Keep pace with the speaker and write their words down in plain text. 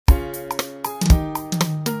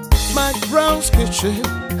McBrown's kitchen.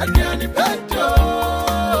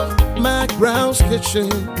 McBrown's kitchen.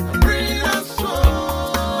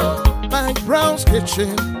 McBrown's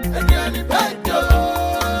kitchen.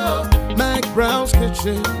 McBrown's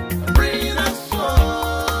kitchen.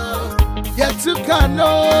 Yet to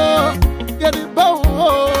cano, get it bow.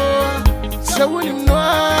 So when you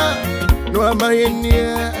know, no am I in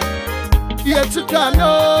here. Yet to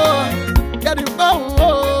cano, get it bow.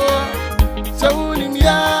 So when you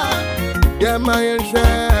yeah, my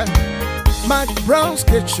share. McBrown's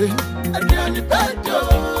kitchen.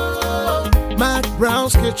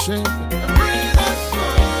 McBrown's kitchen.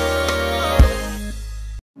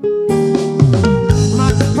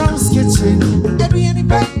 McBrown's kitchen. Every any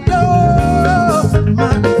back door.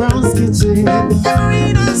 McBrown's kitchen.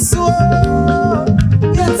 Every night so.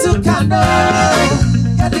 Get to candle.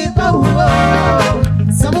 Get it bow.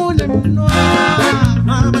 Someone know.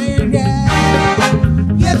 Mama yeah.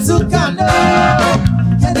 Get to candle.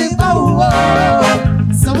 Get it bow.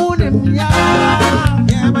 Someone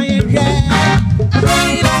yeah, my yeah.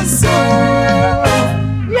 Every night so.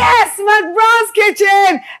 Yes, McBrown's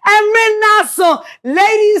kitchen. So,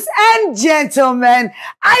 ladies and gentlemen,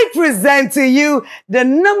 I present to you the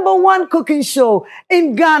 #1 cooking show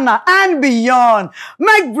in Ghana and beyond,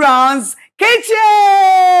 McBrown's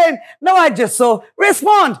Kitchen. Now I just so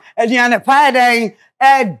respond. Ediane Friday,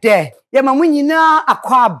 Ede. Yamamunyina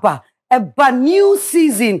akwaba. A new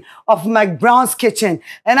season of McBrown's Kitchen.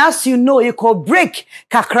 And as you know, you call break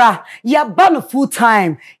kakra. You're ban full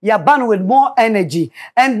time. You're ban with more energy.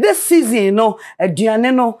 And this season, you know,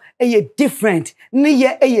 Dianeno, different.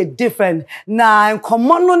 Niye different. Na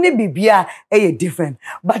komono ne bibia different.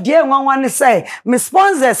 But dear one say, me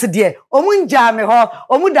sponsors dear, omunja me ho,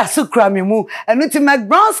 omuda sukra me mu. And with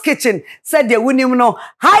McBrown's Kitchen said they wouldn't even know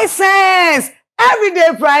high sense.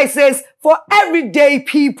 Everyday prices for everyday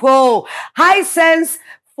people. High sense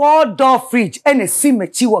 4-door fridge. And a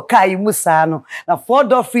simechi wakai musano. Na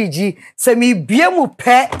 4-door fridge. Se mi biemu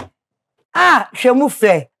pe. Shemu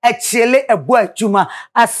fe. Echele ebo juma.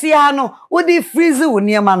 Asiano. Udi freeze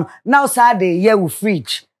uniamano. Now sade ye u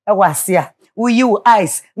fridge. Ewasia. You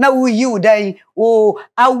ice. Now you day. Oh,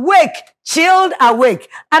 awake. Chilled awake.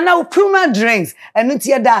 And now Puma drinks. And not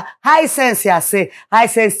yet that high sense ya say. High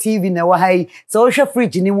sense TV na wahai. So your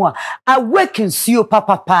fridge ni mwa. Awake in suyo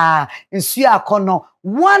papa. In suyo akono.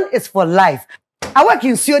 One is for life. Awake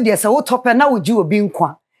in suyo dia sa wo tope na uji obi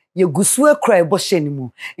nkwa. Ye gusue kra eboshe ni mu.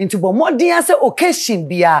 Into bo modern say occasion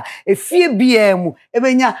bia. Efie bia mu.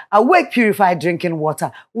 Ebenya awake purified drinking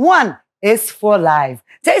water. One is for life.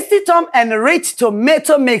 Tasty Tom and rich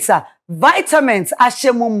tomato mixer. Vitamins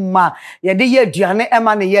ashemuma. Yede ye duane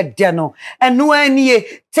ema ne ye deno. Enu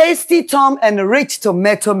enie Tasty Tom and rich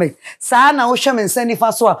tomato mix. Sa na wo hwe me nsani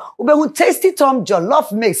fa so a obehu Tasty Tom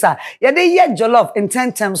jollof mixer. Yede ye jollof in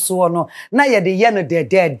 10 times so no. Na yede ye no de.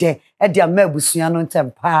 E dia mabusua no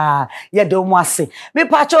ntempa. Yede omo ase. Me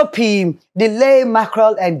pacho pim, delay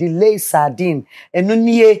mackerel and delay sardine. Enu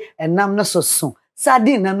nie enam no so.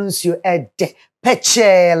 Sardine na no nsuo ede.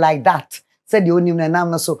 Peche like that. Said the only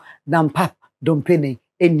name so damn pap don't penny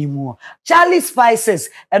anymore. Charlie Spices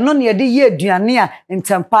and no near the year duania in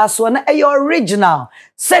Tempaso and your original.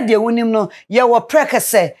 Said the only no ye were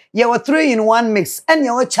precase, ye were 3-in-1 mix, and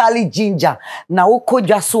your Charlie Ginger. Now ko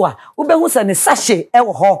jasua. Ubehusa ne sachet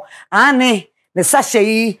ho. Ane the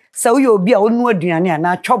sachet so you'll be a onward duania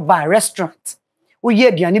na chop by restaurant.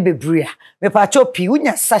 Uye duani bebria. Me pacho pi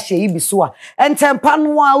unya sachet ibisoa. And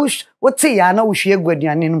tempanwa wish what ya na wuhwe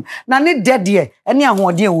aguaduane na ne dede ene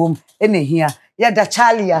ahode wom ene hia ya da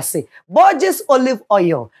Charlie ase Borges olive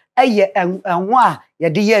oil eye enwa ya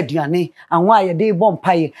de ye aduane anwa ya de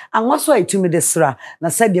bompaye anwa so etumi de sra na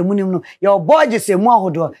sade munim no ya Borges emu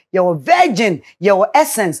ahodo ya virgin ya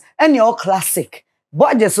essence ene ya classic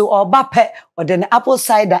Borges oba pe ode ne apple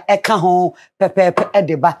cider eka ho pepepe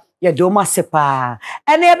edeba ye do masepa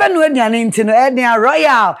ene ebe no aduane ntino ene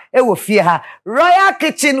royal e wo fie ha Royal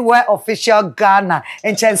Kitchenware official Ghana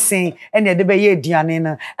enchensin ene de be ye aduane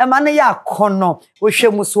no e ma ne ya kono wo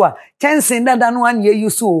hwemu so a chensin dada no an ye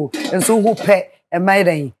yuso enso hu pe e mai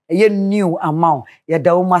den ye new amount ye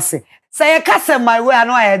da wo mase say kase my way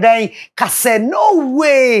ano ayedan kase no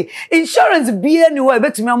way insurance be anywhere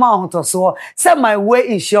betumi amount so say my way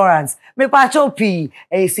insurance me pa chopi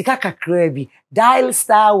sika kakra bi dial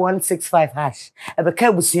star 165 hash.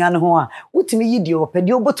 Ebeka busuan ho a wotimi yidi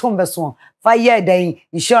opedi obotom beso fa ye dan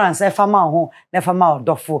insurance e fama ho na fama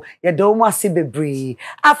odofo ye do mu ase bebre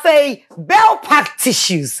afei bell pack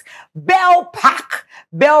tissues bell pack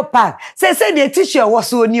say the tissue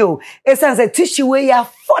was oni o e say tissue we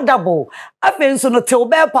affordable afei so no te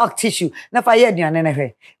bell pack tissue na fa ye aduane na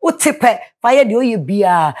hwe wo tepe fa ye de oye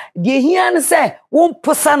bia de hia ne say wo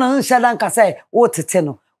posa no nhada nka say wo tete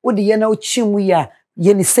no wo de ye na wo chimu ya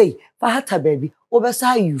ye ni say fa hata baby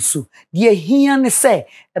obesa yusu de hia ne say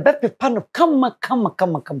ebe pepa no kama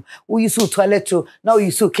wo yusu toilet roll now you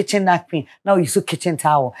use kitchen napkin now you use kitchen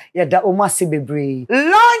towel ya da o masi bebre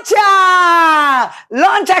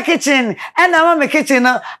launcher kitchen and na mama kitchen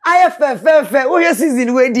no IFFF wo ye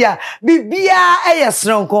season we dia bibia eye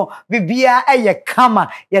sronko bibia eye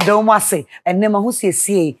kama ya da o masi enne ma ho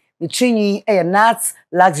siesie between eye nuts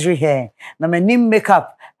luxury hair na manim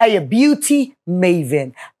makeup a beauty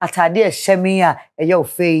maven atade shemia eye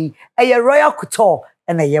ofei eye royal couture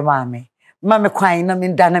na ye mame kwan na me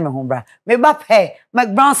dana me hombra me ba pe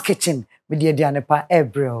McBrown's kitchen me de aduane pa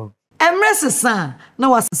ebro emresesa na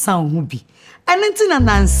wasesa ho bi enenti na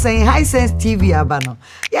nansen high sense TV aba no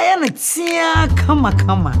ya na tia kama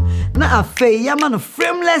na afei ya ma no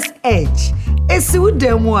frameless edge esi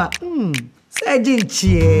wudemu a se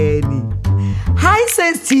jinchie ni high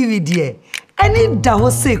sense TV die eni da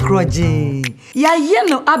ho se kroje ya ye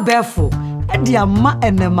no abefo e de ama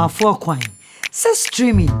enemafo kwan say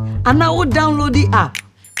streaming and now download the app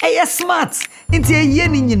smart into a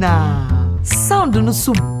yeni nyina sound no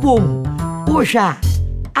so boom osha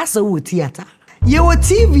asa wo theater ye wo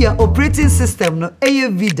TV operating system no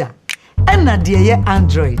vida and na de ye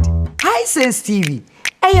Android high sense TV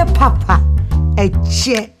papa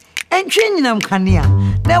che entwe nyinam kanea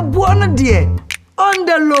na bo no de on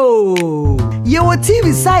the low ye wo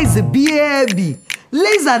TV size baby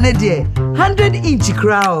laser ne de 100-inch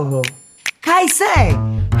crowd Kai say,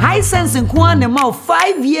 high sense in Kwan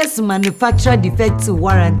 5 years manufacturer defect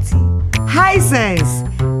warranty. High sense,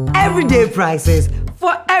 everyday prices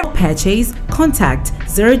for every purchase. Contact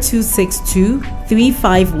 0262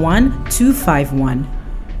 351 251.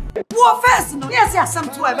 What first? No, yes, some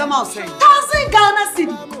 12 amounts. 1,000 Ghana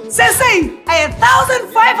cedi. Say,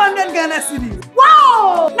 1,500 Ghana cedi.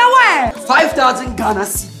 Wow! Now where? 5,000 Ghana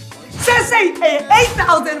cedi. Say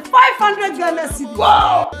 8,500 Ghana cedis.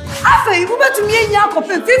 Wow! After you move to me and Yakob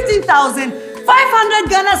 15,500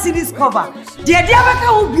 Ghana cedis cover. The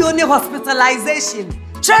Diabaka will be on a hospitalization.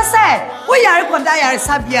 Tressa, we are a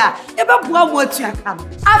Sabia, ever one word to account.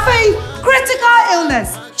 After critical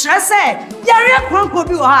illness. Tressa, Yaria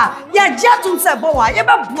Kronkobuha, Yajatum Saboa,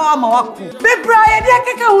 ever Boa Bebra,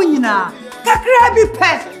 Yakaka Winina. Kakrabi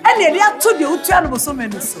pet and the other to the Utian was so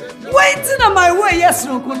many so. Waiting on my way, yes,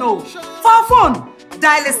 no. For phone,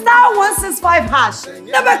 dial star 165 hash.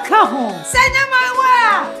 Never come home. Send you my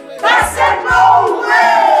way. That's it, no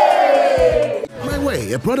way. My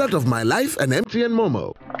Way, a product of My Life and MTN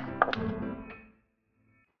Momo.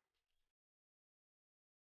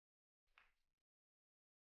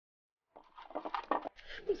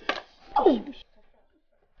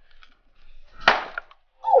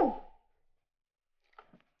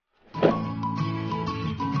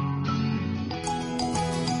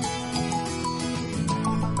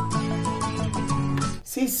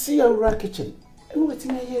 See our kitchen. And what's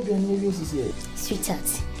in here doing maybe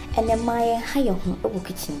sweetheart, and then my higher home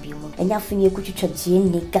kitchen view. And now for you could you try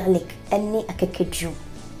garlic and a cake.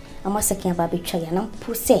 I must say about betray and I'm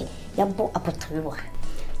pussy, ya bought a potato.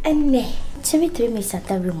 And nay, 3 minutes at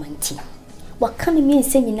the romantic. What can you mean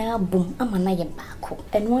saying now boom? I'm an iron back.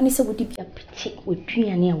 And one is a would be a pretty with 3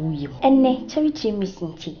 and a woo. And nay, charity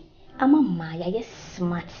missing tea. I'm a Maya, yes,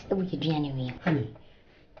 smart with your anyway. Honey,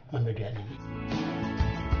 I'm ready.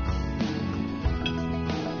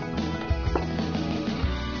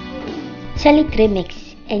 Charlie 3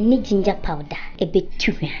 mix and need ginger powder a bit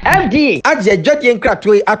too. MD, as a judge and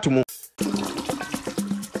crackway atomo.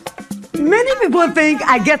 Many people think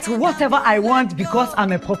I get whatever I want because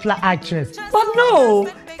I'm a popular actress. But no,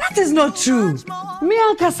 that is not true. Me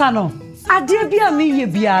and Kasano, Adebia me ye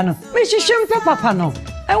biano, me shishimpe papano.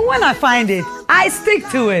 And when I find it, I stick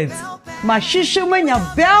to it. My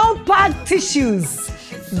shishimenya bell pack tissues.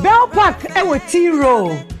 Bell pack ewe tea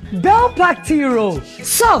roll. Bell pack tea roll.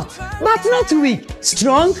 Soft but not weak.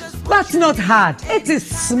 Strong but not hard. It is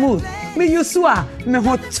smooth. Me yusua me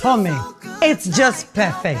hot tummy. It's just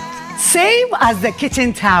perfect. Same as the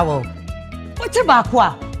kitchen towel. What about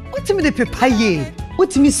what? What me the papaye?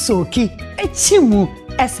 What me soki? Echimu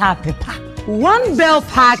esa pepa. One bell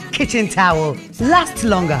pack kitchen towel lasts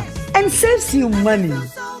longer and saves you money.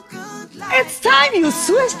 It's time you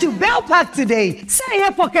switch to Bell Pack today. Say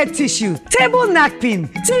your pocket tissue, table napkin,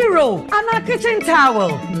 tea roll, and a kitchen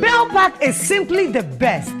towel. Bell Pack is simply the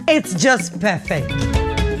best. It's just perfect.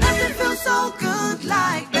 Nothing feels so good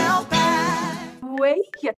like Bell Pack. Wait,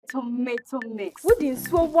 your tomato mix. Wouldn't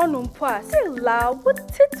so one on pass. Still loud,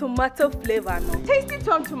 but tomato flavor no. Tasty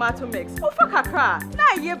Tom tomato mix. Ofa kakra.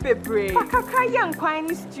 Na ye bebre. Kakra yan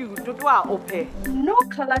kwani stew. Dodwa ope. No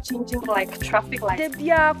color changing like traffic light.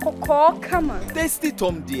 Debia koko kama. Tasty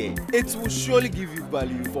Tom dear. It will surely give you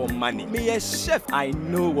value for money. Me a chef, I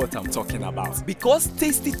know what I'm talking about. Because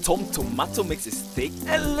Tasty Tom tomato mix is thick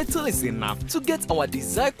and little is enough to get our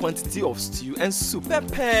desired quantity of stew and soup.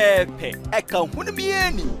 Pepe.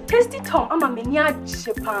 Tasty Tom, I'm a mania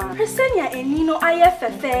chipan. Presenia enino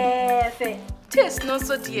IFFF. Taste no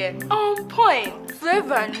so dear. On point.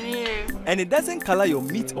 Flavor near. And it doesn't color your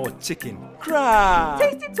meat or chicken. Cry.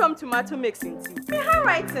 Tasty Tom tomato mix into. Me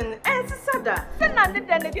handwriting and sada. Then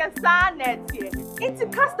into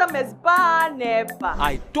customers bar never.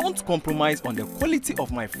 I don't compromise on the quality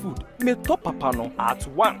of my food. Me top papano at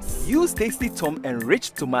once. Use Tasty Tom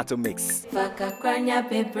enriched tomato mix. This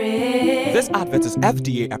advert is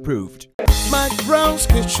FDA approved. McBrown's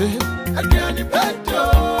Kitchen.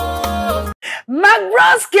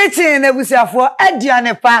 McBrown's Kitchen, for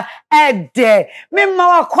Edianepa, Ede.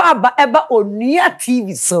 Mema kwaba eba Onia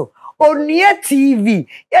TV so. Onia TV.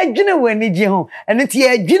 Ya jine weni jihon. And iti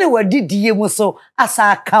ya jine wadidi ye muso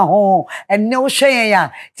asa kahon. And ne oshe ya.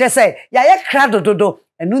 Chese, ya krado dodo.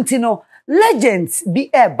 And nuntino, legends be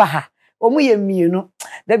baha. Omuye mienu.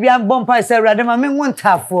 Debi ambompa se radema me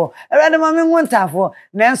wontafo. Radema me wontafo.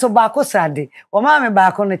 Nenso bako sade. Oma me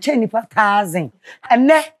bako ne cheni pa 1,000.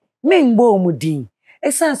 Ene mingbo omudin.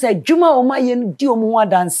 Esan se juma oma yen di omu wa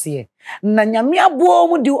dance. Na nyame abo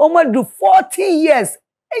omu di oma do 40 years.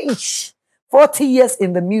 Eish. 40 years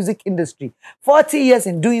in the music industry. 40 years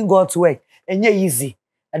in doing God's work. Enye easy.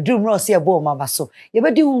 Adum no se abo mama so.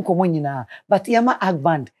 Yebe di hu nkomo nyina, but yama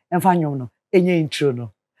agband emfa nwom no. Enye intro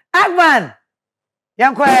no. Agman!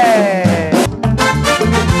 Yankwe!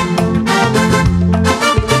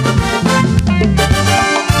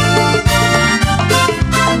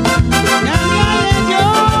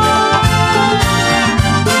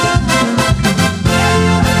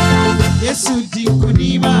 Yesu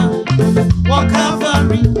dikudima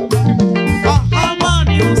wakavani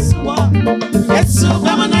wahamani uswa Yesu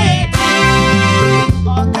gamanae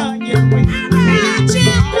wakanyekwe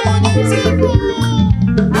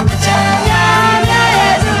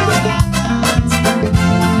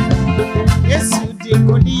Yesu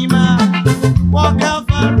dikudima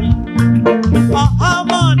wakavani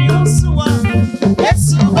wahamani uswa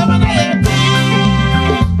Yesu gamanae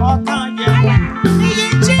wakanyekwe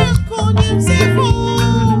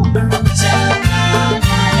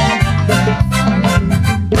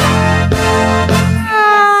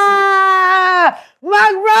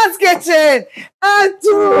McBrown's Kitchen.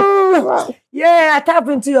 Yeah, I tap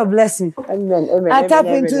into your blessing. Amen. I tap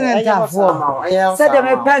into the tap for. Said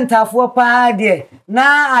them penta for party.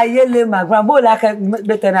 Na ayele McBrown. Bo like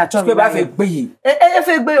better na chop. Fake be.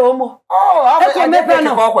 Fake be omo. Oh, I make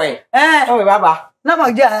kokwe. Oh, baba. Na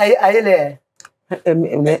magja ayele.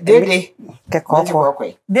 Dede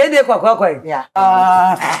kokwe. Dede kokwe. Yeah.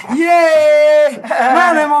 Yeah.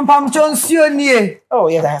 Mama mon pam chonsio nie. Oh,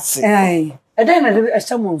 yeah, that's it. And then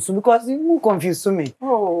someone so because you confused me.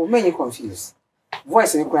 Oh, many confused.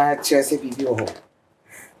 Voice in cry Chelsea video.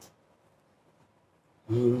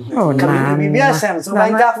 Oh, no. Maybe I said so.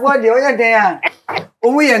 Like that, what the other day.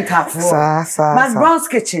 Oh, we ain't tough. McBrown's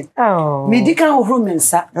Kitchen. Oh, medical room and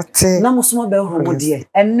sa. Na mo small bell room dear.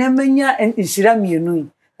 And nemenya and ishira me no.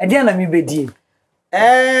 And then me be dear.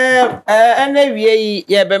 And we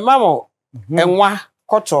ye be mamo. Enwa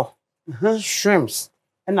koto. Shrimps.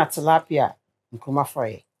 And na tilapia. Nkuma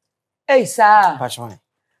fry. Hey, sir.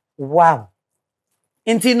 Wow.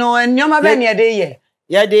 Inti no nyoma be ne dey ye.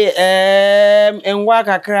 Ya de enwa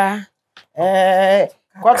kakra.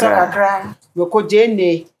 Kwata kakra. Moko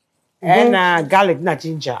jene. Na garlic na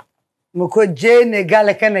ginger. Moko jene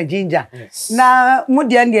garlic na ginger. Na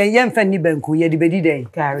mudi ande yemfa ni banku ye de bedi den.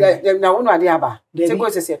 Gari. Na wonu ade aba. Tagoe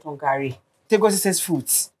Sisters ton gari. Tagoe Sisters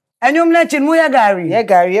foods. Anyum na chin mu ya gari. Ye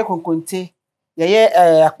gari ye konkonte. Ye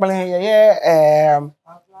akpalen ye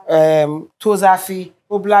tozafi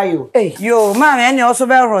oblayo. Hey, yo, mama, any also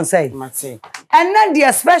very wrong say. Mate. And then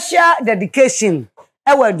the special dedication.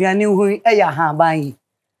 E wa duane hu e ya ha ban.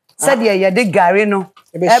 Said ye de gari no.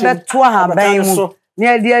 E be to ha ban mu.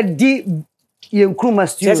 Ne de di ye nkruma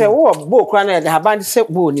stew. Say wo bo kra na de ha ban se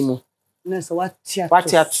bo ni mu. Na so what tia.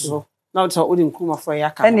 Now to wouldn't come for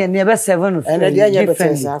yaka. And never 7 of and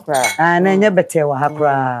then better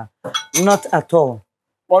hakra. Not at all.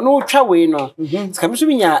 Or no trawe no. It's coming to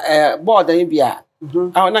me board and bia.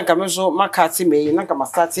 I want to come so my catty me,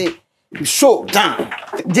 Nakamastati. Show down.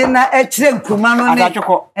 Jenna Etchen Kumano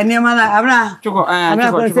and Yamana Abra Choco. I'm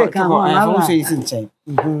going to say it's in chain.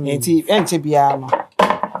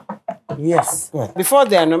 Yes. Before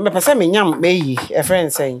then, me person me nyam me a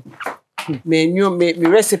friend saying me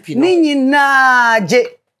recipe. Nini na je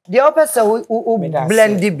the opposite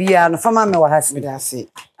blend the beer no fama me wa has me that's it.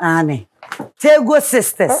 Ane. Tagoe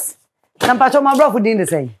Sisters. Nampacho my brother didn't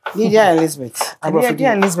say. Lydia Elizabeth.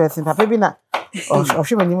 Lydia Elizabeth in Papa Bina. Oh,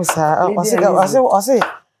 she when you say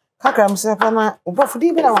Kakra myself na brother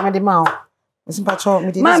didn't be na ma de ma.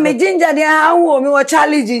 Mammy Ginger, the how me was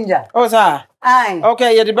Charlie Ginger. Oh, sir. Aye.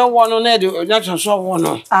 Okay, you the best one on there, natural show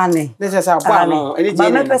one. Annie. This is our one.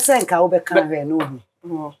 Anything. My percent can over carry no.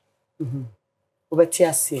 Over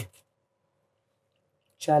TSC.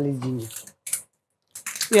 Charlie Ginger.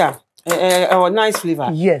 Yeah. A nice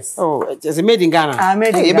flavor. Yes. Oh, it's made in Ghana.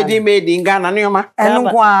 Made in Ghana. Made in Ghana, no ma.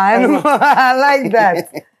 I like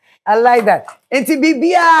that. I like that. Enti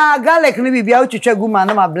bibia garlic ni bibia uchuche guma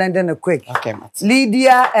na ma blend in quick. Okay, Matt.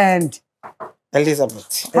 Lydia and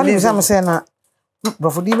Elizabeth. I'm saying na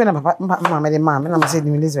brofo di be na papa mama de mama na say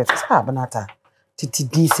Elizabeth. Ah, banata. Titi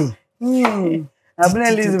DC.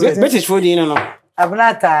 Abna Elizabeth. British food no.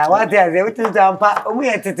 Abnata, what is it? Which is ampa? Omu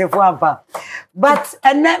yetete fu ampa. But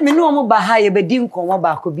and me no omu ba ha ye be di nkomo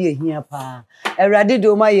ba ko bi ehia pa. Ewrade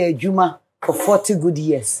do ma ye adwuma for 40 good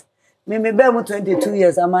years. Me be 22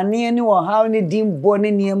 years. Amane ani wo how ni dim bo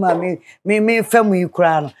ni niema me famu yi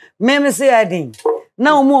kura no. Me say adin.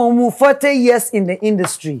 Na omu 40 years in the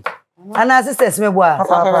industry. And as sisters me boa.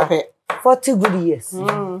 40 good years.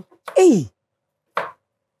 Hey.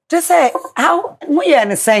 Just say how mo ye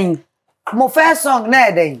na saying mo first song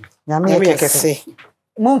na dey. Nyame kekese.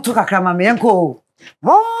 Mo to kakra ma me enko.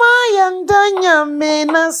 Mama yanda nyame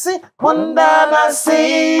na se monda na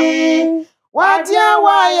se. Wadia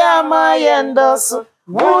waya mayendosu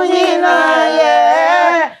munyina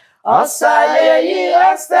ye. Osaye yi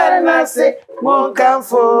Esther na se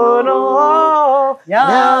monkamfono.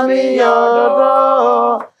 Nyami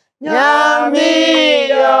yodo. Nyami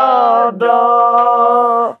yodo.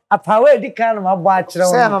 Apawe di kan ma bo akire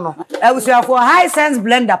Say no. I was for high sense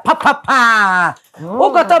blender papa.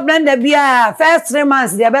 Who got a blender bia first 3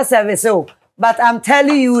 months the best service so. But I'm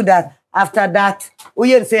telling you that after that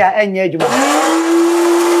we say enye adwuma.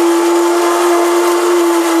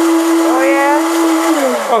 Oh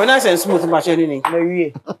yeah. Oh, nice and smooth machine ni. Na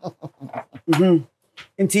wie.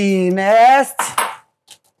 Inti next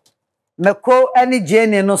meko any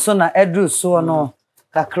jene no so na edru so no.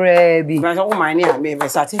 Kakra bi. But oh my near me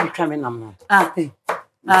start to try me nam no.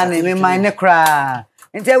 Me mine kra.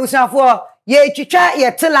 Nti awusanfo ye twitwa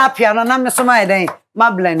ye tilapia no na me so mai den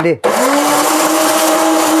ma blende.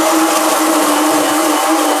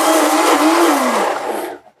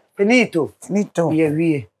 Finito. Ye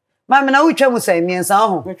wie. Ma me na utwa mu sai miensa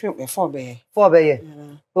ho. Me twa 4 be. 4 be ye.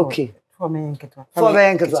 Okay. 4 me nketwa. 4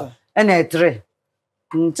 be nketwa. Ena 3.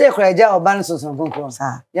 Nti kra ja oban so so konkon.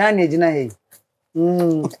 Ya na ejina ye.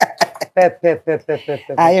 Pe.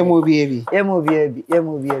 Aye mo bi.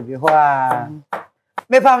 Wa.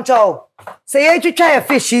 Me pam chow. Say ye twitwa ye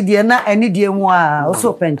fish die na ani die mu a o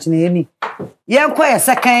so penchine ani. Ye nko ye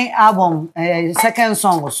second album, second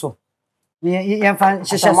song so. Ye fan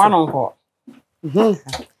shesha so.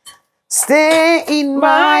 Stay in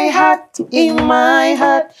my heart, in my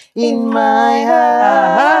heart, in my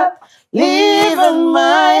heart. Live in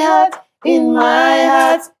my heart, in my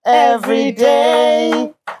heart every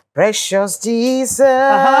day. Precious Jesus,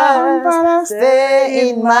 stay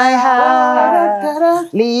in my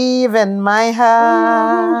heart, live in my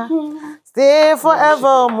heart, stay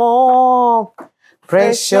forevermore.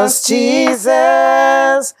 Precious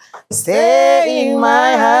Jesus, stay in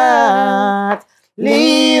my heart,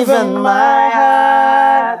 live in my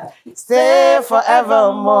heart, stay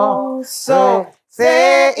forevermore. So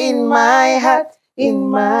stay in my heart. In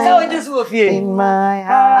my heart, live in my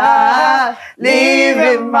heart,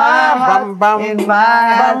 in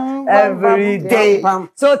my heart every day.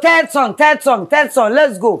 So third song,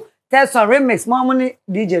 let's go. Third song, remix, Mommy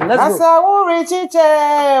DJ, let's go.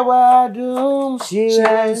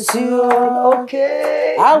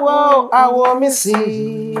 Okay. I will miss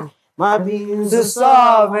you. My beans to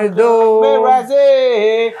solve me do. Me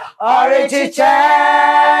raze.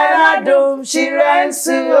 Orichichana dum she runs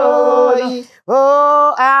to.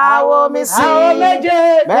 Oh, I will miss you.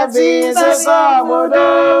 My beans to solve me do.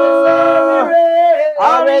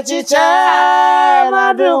 wechicha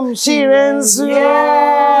na dum shirenzu.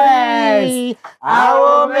 Yes.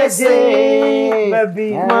 Awo mese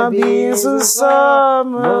Baby. mabi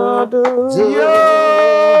susomodo.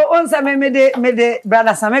 Yo, onsa me de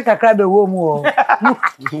brother Same kakra be wo mu o.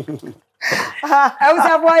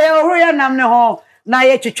 Ewusa bo ye ohuru ya nam ne ho na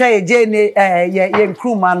ye twetwa ye je ne ye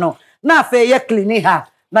nkruma no. Na afa ye clean ha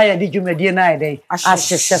na ye di dwumadie na ye dey.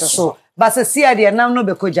 Ahyehye so. Basa sia de nam no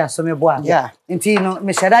be koja so me bo a. Yeah. Nti no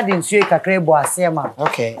me shada de nsuo kakra bo ase ma.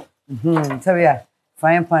 Okay. Sabe ya.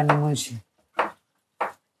 Fine pan ni munshi.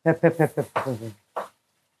 Pepe.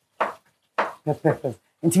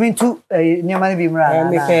 Intimin tu nyamani bi mra.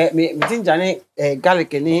 Me tinjane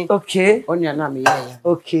garlic ni. Okay. Onion na me ya.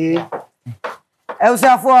 Okay.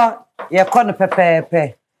 Elsafo ye kono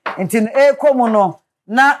pepe. Intin komu no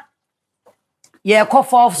na ye ko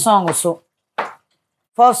fourth song so.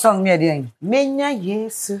 Fourth song me dey. Menya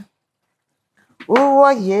Yesu.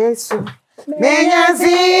 Uwa Yesu. Menya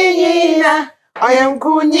zinyina. I am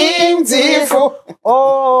kunyintifo.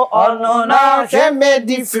 Oh, no, no, sheme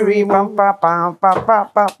di free, pam, pam, pam, pam, pam,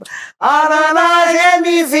 pam. Anana,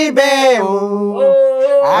 sheme fibe.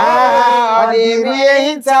 Odi biye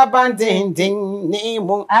hita banding ding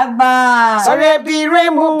nemo. Abba. Sorry, be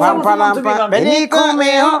remo, pam, pam, pam. Beni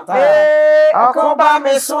kume ho. Akoba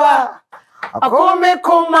me swa. Akome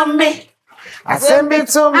kumame. Asembe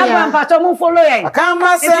to me. Abba, pato mu follow ye.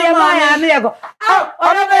 Akama sema ya go.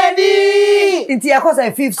 Already. Inti yakọ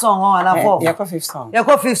say fifth song on na fourth. Yakọ fifth song.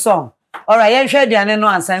 Yakọ fifth song. All right, yen hwe diane no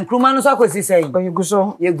ansa nkruma no so akosi say.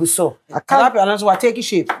 Yeguso. Tilapia no so wa take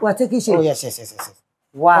shape. Wa take shape. Oh yes.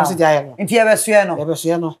 Wow. Consider ayo. Inti yebesue no.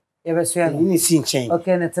 Yebesue no. Ni sin chain.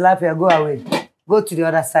 Okay, na tilapia go away. Go to the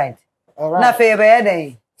other side. All right. Na fe yebe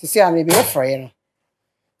den. Sisi am be fry no.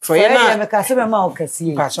 Fry na me ka se be ma o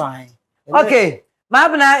kase. Pa so an. Okay.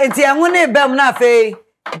 Mabna inti anwo na bem na fe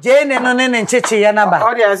Jane no ne ncheche ya na ba.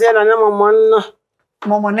 Audience na na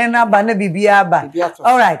momo ne na ba na bibia ba.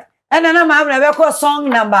 All right. And then I'm having a song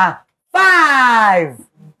number 5.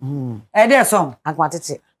 There song.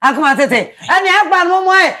 Ankamatete. And the Akban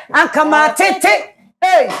Momo, Ankamatete.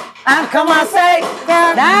 Hey, Ankamasay.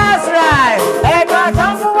 That's right. I got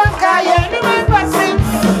on for one guy,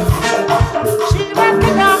 she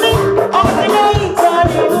recognized me on the night.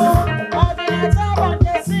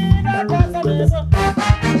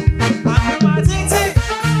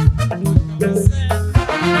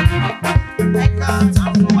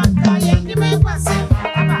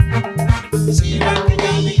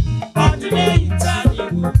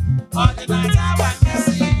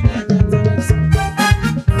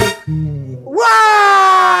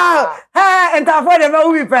 Wow! Hey, and for the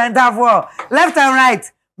movie pen for left and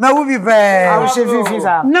right. Me will be pen. I will shave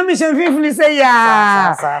 50. No me shave 50 say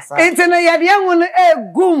ya. Intena ya de won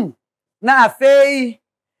gum na afei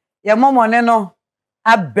ya momo ne no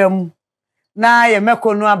abem na ya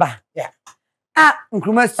mekonu aba. Ah,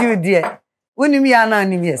 nkruma stew there. Wonim ya na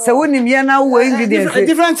anim ye. Se wonim ye na wo ingredients.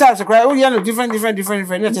 Different types cry. Oh, yeah, different.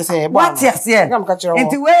 Let's just say. What yes, yeah.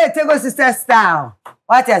 Into way Tagoe Sisters style.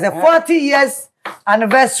 What is a 40 years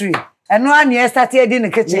anniversary? And one year started in the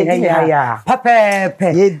kitchen. Yeah. Papa.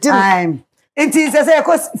 Time. It is a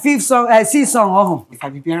fifth song, C song. Oh,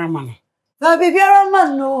 Fabibiara man. Fabibiara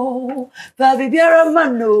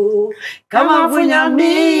mano. Come on,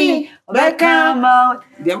 Wunyami. Come out.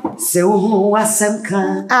 Se wasem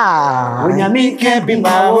kan. Wunyami can be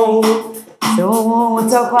my own. So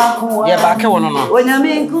talk. Yeah, back one on.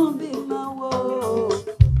 Wunyami can be my own.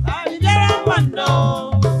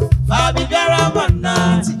 Fabibiara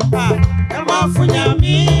mano. Come on,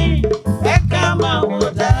 Wunyami. Come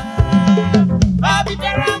out.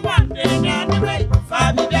 Fabibiara mano.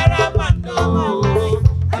 Fabibiara mano.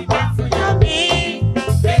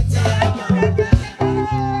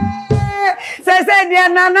 Say dear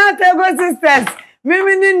Nana Tagoe Sisters.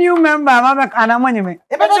 Mimi ni new member. Mama anamonye me.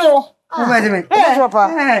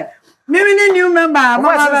 Mimi ni new member.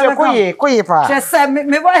 Mama koye pa. Chese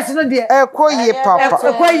me voice no de. Koye papa.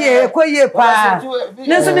 Koye pa.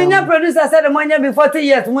 Neso ni nya producer said mo nya be 40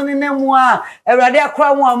 years mo ni nemu a Awurade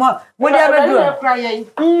akra mo mo de abedu.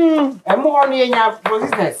 Emo hono ye nya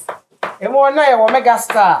producers. Emo na ye wo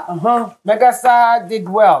megastar. Megastar did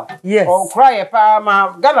well. Yes. Or cry pa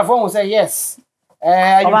ma Ghana phone say yes.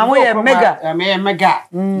 Oba ye mega. Mega.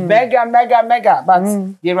 But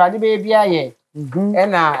the Awurade baby aye.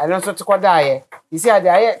 And also to Kwadaye. You see,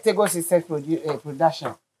 I Tagoe Sisters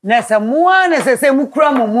production. Nessa mua necessary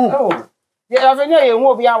mukra mumu. Oh, yeah, I've never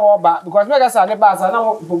won't be our back because Megas are the bars. I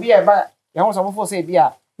know will be a back. You want some say,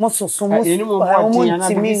 Bia. Most so but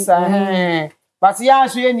yeah,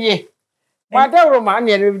 so ye. Whatever man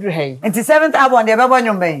you do hey. And the 7th album they baba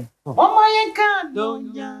nyombe. Mama yenka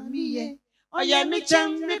donya miye. Oya mi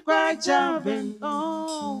chem mi kwa jaben.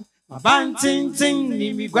 Oh. Mabantin ting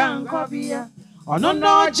ni mi gwan kobia. Ono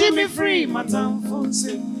no Jimmy free matam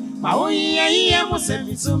funse. Ma oyi ye mo se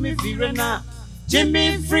mi to mi firena.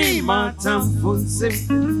 Jimmy free matam funse.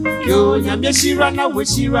 Yo nyamye shirana we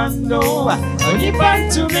shirando. Oni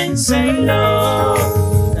bantu men say no.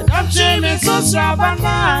 I'm Jimmy so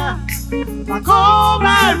strabana.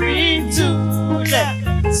 Makoma ring to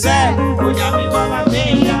the say, Onyami Mama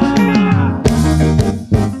Mia.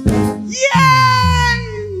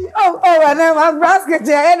 Yay! Oh, and I'm basket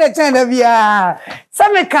here the channel via.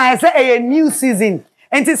 Some kind say a new season.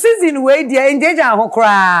 And the season way dear in danger ho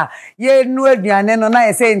kra. Ye no aduane no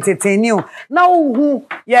na say entertain you. Now who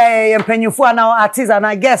ye mpanyufo na artist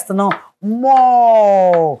and guest no.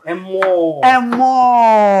 More and more and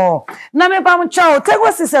more. Na me pam chow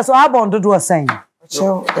Tagoe Sisters so album do saying.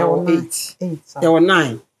 Chow there were 8. There were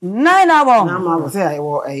 9. 9 album. Na ma say I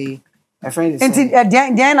were a friend is. Enti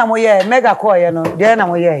den na mo ye mega call ye no. Den na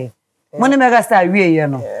mo ye. Mo ni mega star wie ye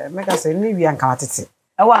no. Mega say ni wi anka matete.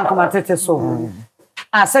 E wa anka matete so.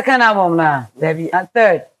 Second album na. There be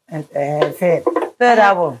third. Third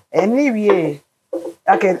album. Ni wi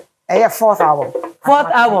okay, fourth album.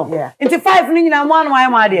 4th album. Yeah. Into 5 ni na one why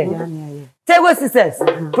ma there. Tagoe Sisters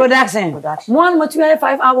production. One much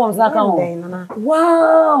 5 albums na kan.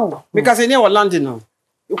 Wow. Because in your London no.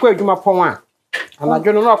 You go do my pon and I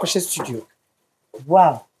don't know how studio.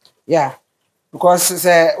 Wow. Yeah. Because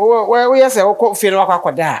say we say we feel no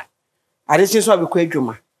akwakoda. I didn't so be ko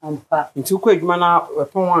adwuma. Ampa. Nti ko adwuma na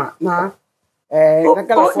pon na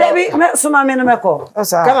Debbie, so my men meko.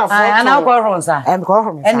 Ghana for Ronsa. I'm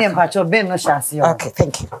going Any empacho ben no chassis. Okay,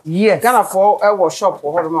 thank you. Yes. Ghana for a shop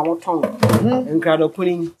for my moton. Incredible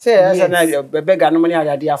pudding. Say as a beggar no money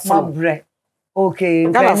at the affair. Okay,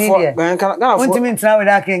 Ghana for Ghana for me try with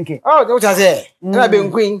that kinky. Oh, what I say? I been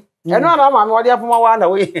queen. And no, I'm what you from one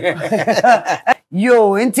away.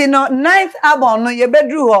 Yo, into no 9th album no ye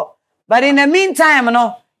bedru. But in the meantime,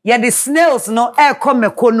 no. Yeah, the snails no air come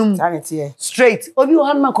konum straight. Obi o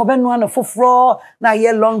han ma ko benu na foforo na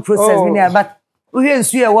ye long process bi na but we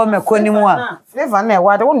nsu e wo me konim a flavor na e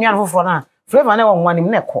wa de wo nua foforo na flavor na wo nwanim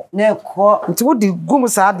na ekọ nti wo di gum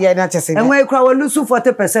sa de na chese enwe ekra wo lusu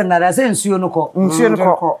 40% na da se nsuo no ko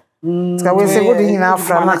ska we se wo di nyina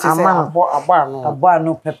afra na aba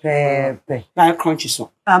no pepe na crunchy so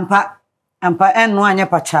ampa eno anya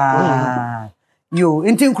pacha yo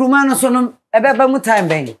inti nkruma no so no ebeba mu time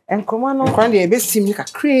ben enkruma no kwan de ebestim ni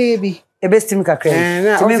kakra bi ebestim kakra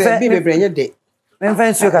ti me fa bi bebre de me fa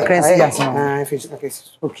nsuo kakra nsi gas no fa kakra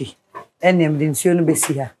okay enem de nsuo no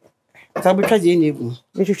besi ha ta butwa je na egu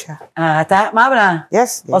betutwa ta ma bra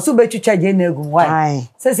yes oso betutwa je na egu why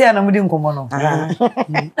sese na mudi nkomo no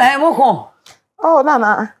mo ko oh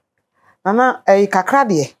na kakra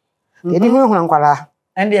de ye di hu nkwala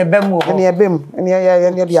ende ebem wo ende ebem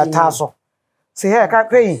ende ya taso se here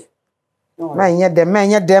kakra yi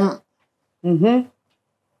man dem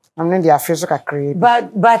I'm not the official kakra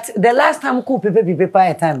but the last time cool paper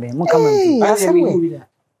at time be mo come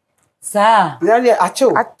sa really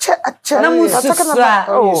acho na mususa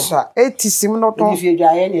oh 80 sim no to if you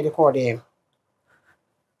dry any record them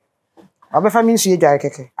abe family su dry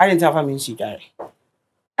keke I didn't have family su dry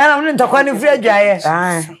and I'm not talking free dry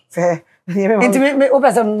fair into me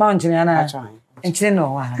open mountain na nchine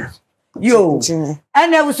no wa yo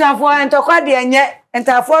and I was for entokwa de enye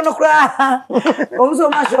entafo no kra o so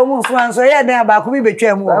ma so mu so anso ye den ba ko bi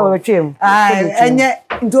betwam wo enye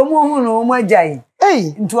ntomu hu no mu agyan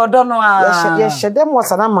nti odo no ye shede mo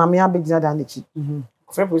sana mama ya begina da nchi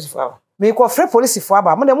free police for me ko free police for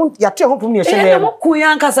aba mo de mo ya to ho pum ye shede mo ku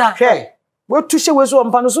yan kasa hwe we tu she we so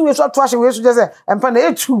mpa no so we so to ahye we so je se mpa na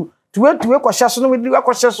etu tuwe ko hye so no we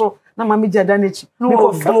ko hye so na mama gina da nchi me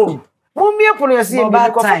ko free mo mie police ye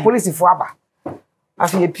me ko free police for aba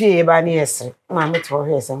afi epie ba na yesre ma me to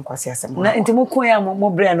hwe se nkwase asem na nti mo ku yan mo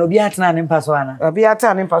bre na obi atena ne mpa so ana obi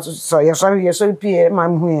atena ne mpa so ye so pie ma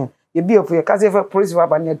hu ye ye bi ofu ye ka se for police for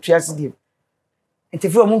aba na tuase di nti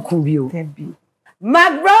fi o mo ku bi o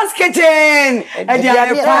McBrown's kitchen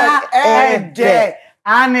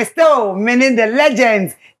and still meaning the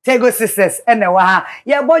legends Tagoe Sisters and the waha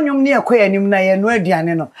ya bonyum ne ekoya nim na ye no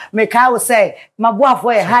aduane no make I will say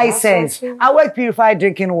maboafo e high sense our purified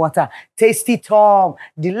drinking water tasty tom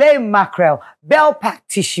delay mackerel bell pack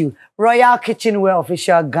tissue Royal Kitchenware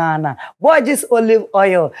official Ghana gorgeous olive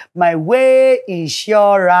oil my way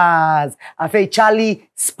insurance afi Charlie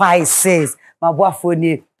spices maboafo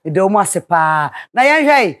ni edo mo asepa na yan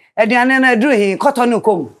hwai aduane na duru hi cotton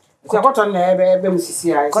kom cotton never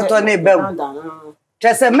sisi I cotton ebem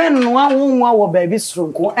just a man one wo baby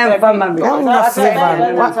strunko emfa mami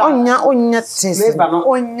onya taste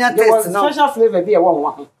special flavor be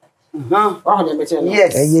one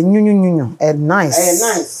yes nyunyu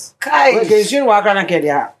nice kai okay shin wa kana ke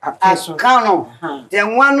dia akano de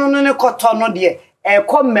nwanu no ne cotton no de e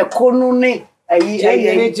komeko no ne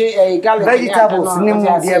vegetables ni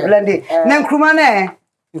mu de blended na nkruma na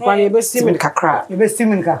kwa ye be steaming kakra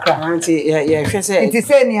anti ye hwe se it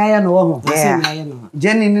say ni aya no ho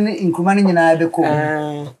jenny ni nkruma ni nyina be ko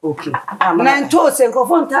okay na ntose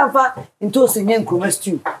nkrofon tamfa ntose nye nkruma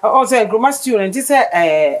stew o say nkruma stew na nti say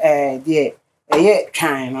de ye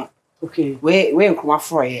twan no okay we nkruma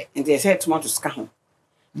fro ye nti say tomatoes ka ho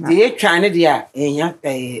de ye twan ne de a ehia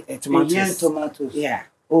tomatoes yeah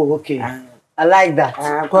oh okay I like that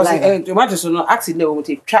because tomatoes no accident we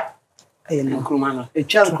take twa nkruma no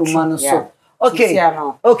so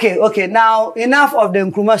okay now enough of the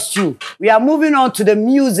nkruma stew. We are moving on to the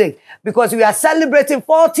music because we are celebrating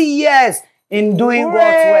 40 years in doing God's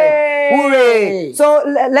work. Hooray! So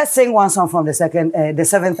let's sing one song from the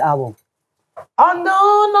 7th album.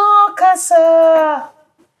 No kasa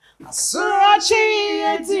Surachi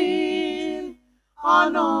edi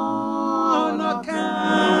no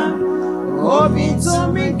kan obi to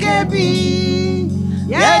mi kebi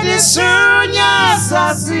yedi sunya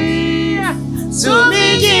sasi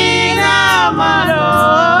sumigina maro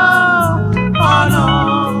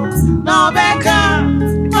no beka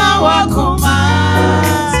mawakuma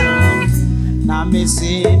na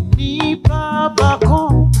mesi ni papa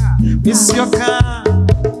ko misioka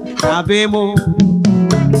abemo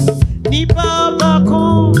ni papa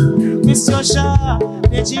ko misiosha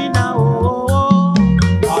nejina o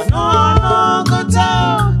no goto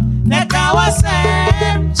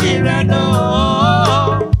nekawasem chireno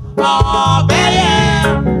obeye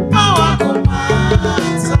awakuma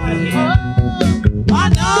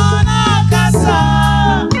no kasa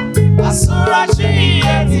asura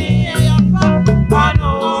chieti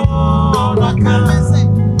no kasa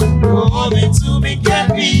obi to me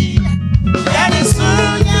kebi yani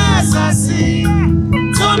sunya sasi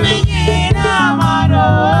to me ina maro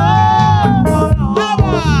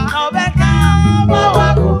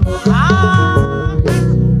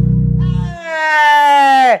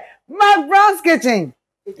McBrown's Kitchen.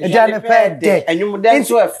 Enyum den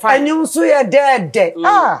so e fine. Enyum so ye dead.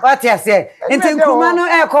 What you say? Inti nkruma no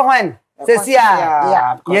e ko hwan. Sesi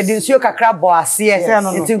ye di nsuo kakra bo ase.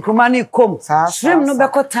 Inti nkruma no kom. Shrimp no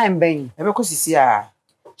beko time ben. E beko sisi a.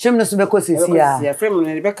 Shrimp no so beko sisi a. Frame no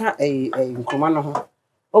e beka nkruma no ho.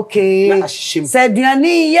 Okay. Said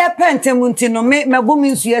duani ye pentem nti no me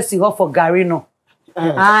bumi nsuo asi ho for gari no.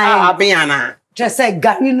 Abiana. Just say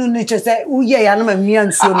gari no ne just say uye ya no ma mia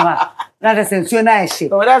nsuo no ha. That is nsuo na she.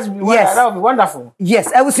 Oh, that would be wonderful.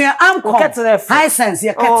 Yes, I was saying I'm high sense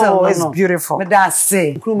your kettle. Oh, it's beautiful. But that's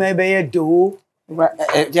say cruma be ye do.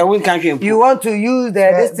 You want to use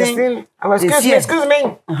this thing? Excuse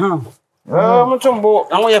me. Mutombo,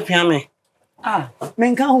 I want your piano.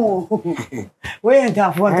 Menka ho. We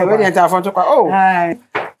enta fon to. We enta fon to. Oh.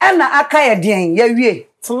 Ana aka ye den ye wie.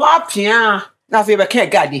 Tilapia. Na fe be ka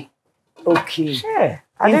gadi. Okay. Sure.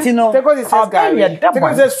 Tagoe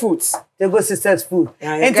Sisters food.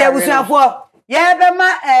 Enti abusuafo ye be ma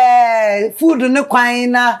food ne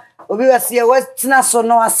kwan na obi wase ye watina so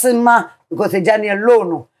no asema because ejane low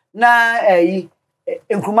no na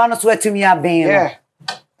nkruma no so atimi aben no.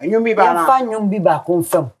 Anyum bi ba na. Fa nyum bi ba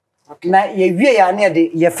confirm. Na ye wie ya na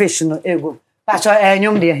de ye fish no ego. Pa so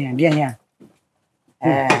nyum de here.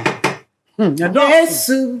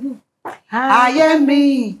 Yesu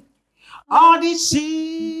ayemi all the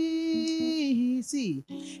see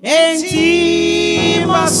enti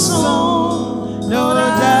maso no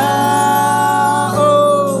da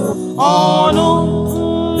oh no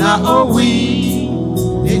na owi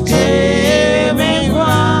eje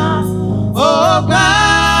mewa o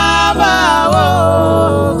baba o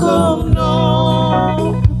come no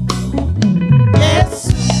yes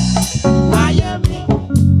I am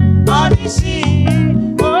all the see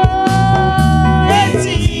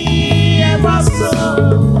enti maso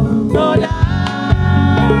no da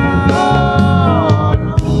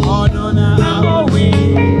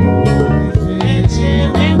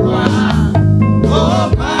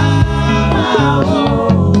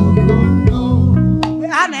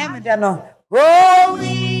no. Oh,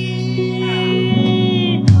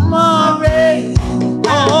 Mare,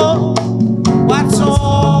 oh, what's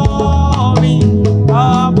all me?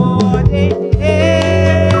 Oh, boy,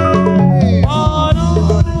 oh,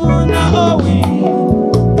 no, we,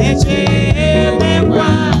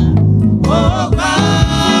 oh,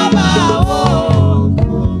 Baba,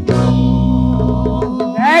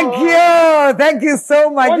 Thank you so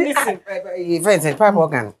much. What is it? Pipe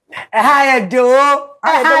organ. Hi, do.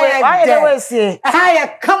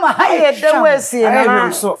 Hi, come on. Hi, do we see?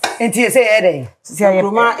 Until you say, Eddie.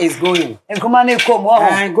 Nkrumah is going. Nkrumah come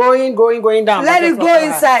on. Going down. Let it go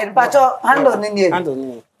inside. But handle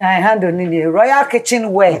in Royal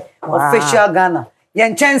Kitchenware, official Ghana.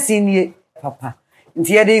 Yan chance in ye, Papa.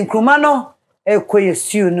 Until the Nkrumah no,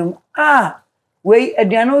 stew. We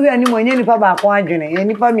aduano hwe ani mo nya nipa ba kwa adwene nya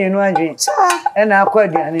nipa mienu adwene e na akwa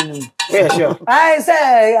aduane no yeah sure I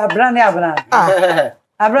say abrane abrane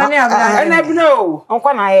e na bino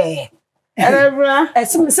onko na ye e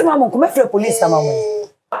sim mo ko mafre police ama mo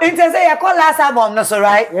inte say ya call last album no so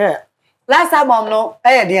right yeah last album no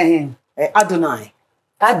e de hen Adonai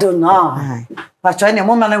but try ne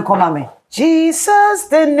mo ma nko ma me Jesus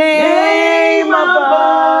the name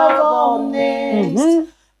above all names.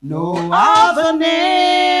 No other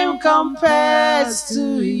name compares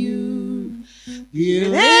to you,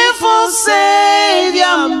 beautiful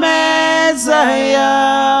Savior,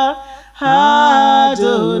 Messiah,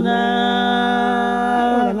 Adonai.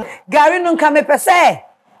 Gary nun kame pese,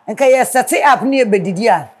 enka ye set up near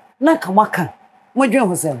bedidia, na kamaka. Mo dwen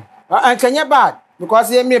ho sem. Kenya bad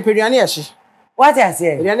because ye me peduane ye. What I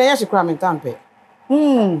say? Peduane ye kura me tampe.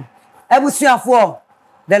 Ebusuafo.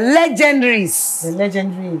 The legendaries.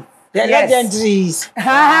 Legendaries.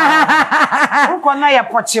 Ukona ya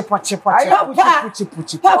poche.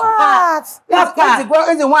 Papa.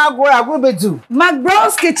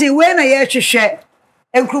 McBrown's kitchen when na ye hwehwe.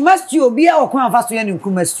 Nkrumah stew obi a okon afa so ye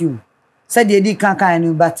nkrumah stew. Said ye di kankan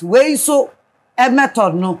no but we so a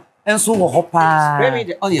method no enso wo ho pa. Spray me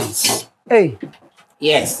the onions. Hey.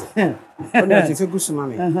 Yes. Onions if you go to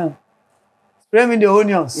mommy. Spray me the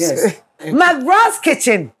onions. Yes. McBrown's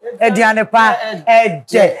kitchen. Ediane pa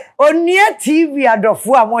eje. Onia TV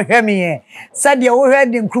adofo a mo hwe me e. Said ye wo hwe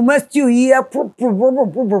the Nkrumah stew ye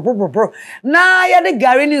na ye de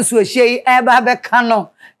gari ni so hye e ba be ka no.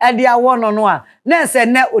 E de awo no no a. Na se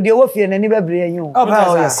ne ode wo fie nani bebre anyu.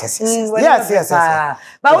 Oh yes. Yes.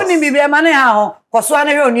 Ba woni bibi ma ne ha ho. Koso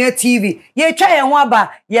na hwe Onia TV. Ye twa ye ho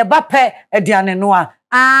aba ye ba pe ediane no a.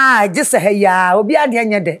 Just he ya obi ade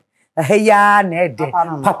anya de. Heya na ede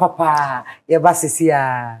papa ye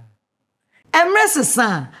basisia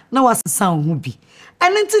emresesa na wasesa ho bi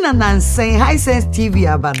enenti na nansen high sense TV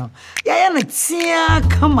aba no ya na tia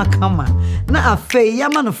kama na afei ya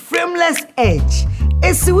ma no frameless edge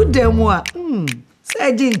esi wudemu a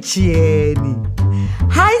se jinchie ni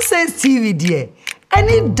high sense TV die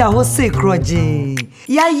eni da ho se kroje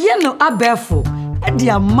ya ye no abefo e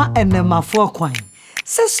dia ma enemafo kwan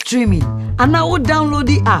se streaming ana wo download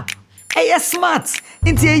the app. Hey, smart.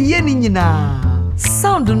 Into a yeni nyina.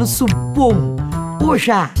 Sound no so boom.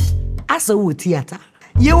 Osha. Asa wo theater.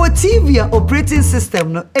 Ye wo TV operating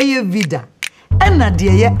system no eye Vida. Ena de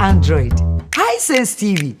ye Android. High sense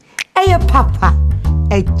TV. Eye papa.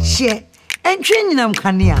 Eche. Entwe nyinam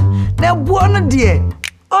kanea. Na bo no de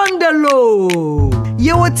on the low.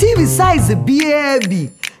 Ye wo TV size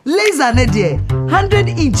baby. Laser ne de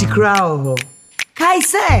 100-inch crown. Kai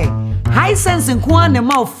say high sense in Kwan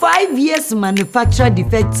 5 years manufacturer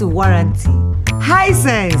defect warranty. High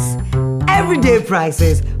sense everyday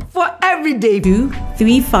prices for everyday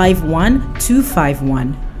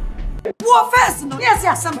 2351251. What first no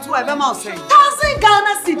yes some to ever mouse 1,000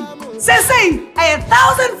 Ghana cedi. Say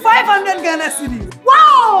 1,500 Ghana cedi.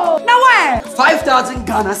 Wow! Now where 5,000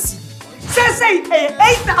 Ghana cedi. Say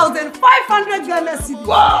 8,500 Ghana cedi.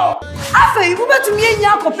 Wow! After you move to me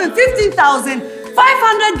nya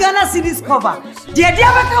 15,500 Ghana cedis cover. The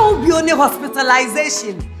Diabaka will be only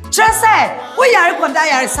hospitalization. Just say, we are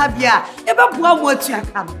Kodaya Sabia, ever more to your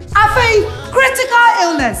camp. After critical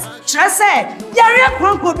illness, just say, Yaria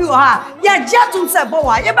Kronkobuha, Yajatum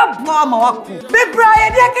Saboa, ever Blama, Be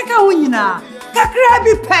Brian Yakaka Winina,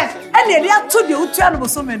 Kakrabi pet, and the other to the Utanabo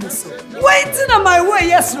Somenuso. Waiting on my way,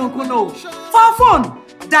 yes, no, no. For phone,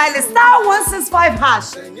 dial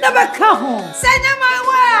 *165#. Never come home. Send you my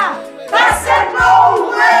way. That's it,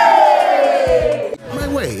 no way! My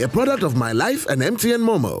Way, a product of My Life and MTN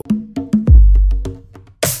Momo.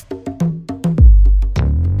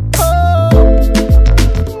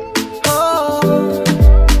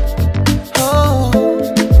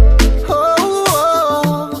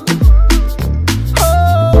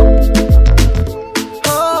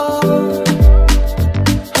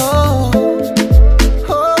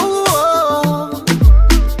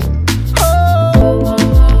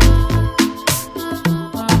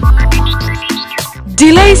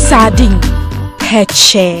 Delay sardine,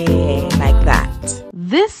 peche like that.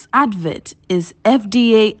 This advert is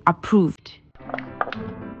FDA approved.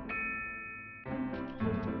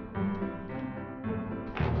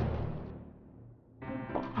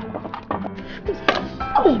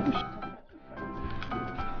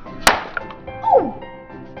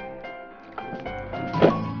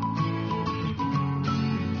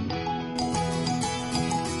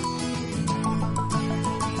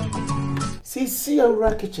 See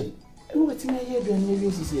your kitchen. And what's in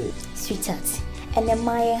here? Sweetheart, and then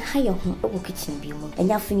my higher home kitchen beam, and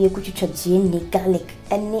Yafini could you try garlic,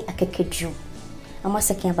 and a cakeju. I must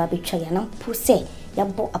say, Baby Chayana, Pussy,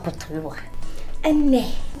 Yabo Apotrua. And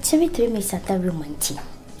nay, Cherry Miss at the romantic.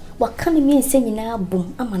 What can you mean saying now,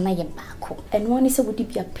 boom, I'm an iron back, and one is a would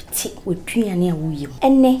be a petite with 3 and near you.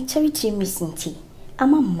 And nay, Cherry missing tea.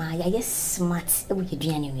 I'm a Maya, yes, smart, with your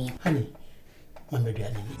journey. Honey, Mamma.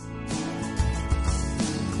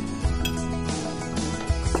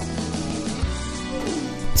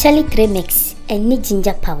 Charlie 3 mix and need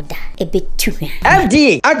ginger powder a bit too.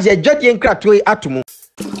 MD, add your judge and crack to atomo.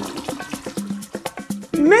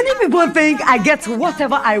 Many people think I get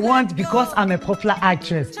whatever I want because I'm a popular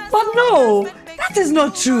actress. But no, that is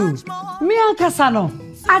not true. Me and Kasano,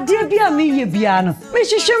 Adebia me yebiano, me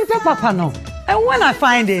shishimpe papa no. And when I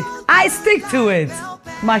find it, I stick to it.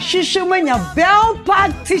 My shishimenya Bell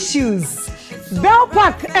Pack tissues. Bell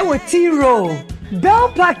Pack ewe tea roll.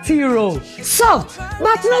 Bell Pack tea roll. Soft,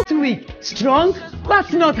 but not weak. Strong,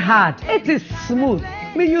 but not hard. It is smooth.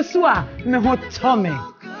 Me yusua, me hot tummy.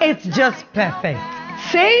 It's just perfect.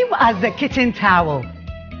 Same as the kitchen towel.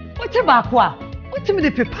 What about what? What me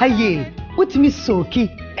the papaye? What me soki?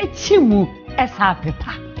 Echimu esa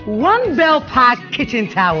pepa. One Bell Pack kitchen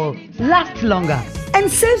towel lasts longer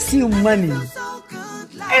and saves you money.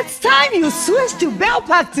 It's time you switch to Bell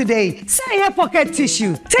Pack today. Say your pocket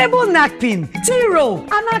tissue, table napkin, tea roll,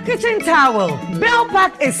 and a kitchen towel. Bell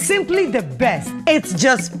Pack is simply the best. It's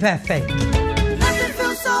just perfect. Nothing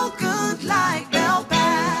feels so good like Bell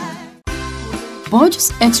Pack.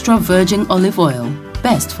 Borges Extra Virgin Olive Oil,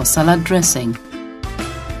 best for salad dressing.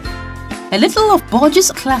 A little of Borges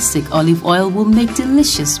Classic Olive Oil will make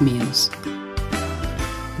delicious meals.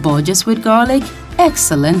 Borges with garlic,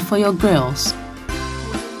 excellent for your grills.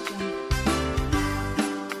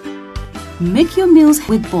 Make your meals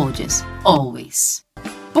with Borges, always.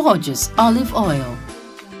 Borges Olive Oil.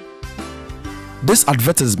 This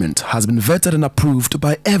advertisement has been vetted and approved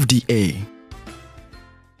by FDA.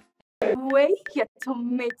 Wait, your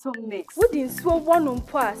tomato mix. Wouldn't so one on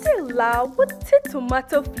pass. Say loud, what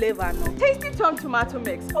tomato flavor no? Tasty Tom tomato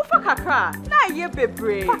mix. Oh, for kakra. Na ye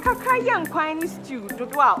bebre. For kakra young quiny stew.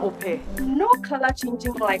 Dodwa ope. No color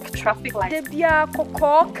changing like traffic light. Debia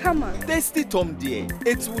koko come on. Tasty Tom dear,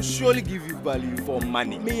 it will surely give you value for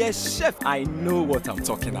money. Me a chef, I know what I'm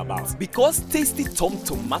talking about. Because Tasty Tom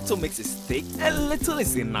tomato mix is thick and little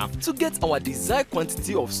is enough to get our desired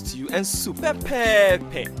quantity of stew and soup. Pepe.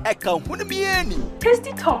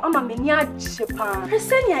 Tasty Tom, I'm a mania chipan.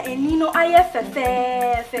 Presenia and Nino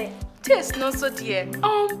IFFF. Taste no so dear.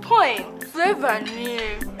 On point. Flavor new.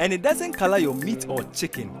 And it doesn't color your meat or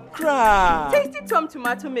chicken. Cry. Tasty Tom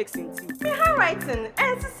tomato mix into. Me handwriting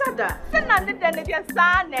and sada. Send under the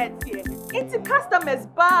into customers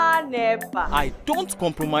bar never. I don't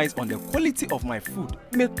compromise on the quality of my food.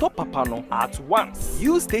 Me top papano at once.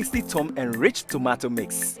 Use Tasty Tom enriched tomato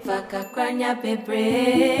mix. This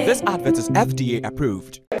advert is FDA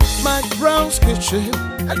approved. McBrown's Kitchen.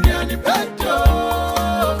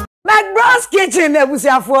 McBrown's Kitchen,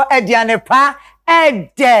 for Ediane Pa.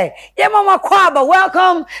 Ede. Yeah, Mama Kwaba,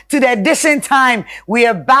 welcome to the edition time. We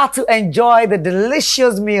are about to enjoy the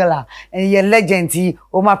delicious meal. And your legend,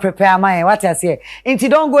 Oma prepare my what I say. And you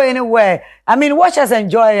don't go anywhere. I mean, watch us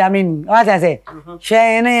enjoy. I mean, what I say.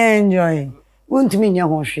 Share and enjoy. Won't mean your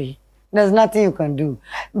home. There's nothing you can do.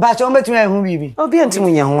 But you bet me who be. Oh, be unto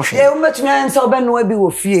me, young. Yeah, you bet me and so Ben will be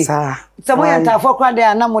with fear. Someone and for crowd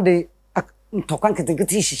there, no de. Tokan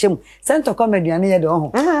kiti shishem. Send to come mediane yedo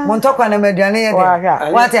ho. Montoko na mediane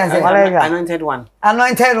yedo. What is it? Anointed one.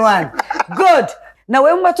 Anointed one. Good. Now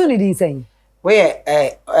when what you need saying? We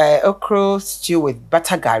okra stew with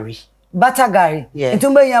butter gari. Butter gari. Yeah.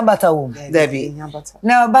 Itumbe yan butter wo. There be.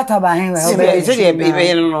 Now butter ba hen we.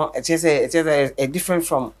 It is a different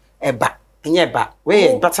from a ba. We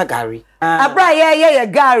butter gari. Abra ye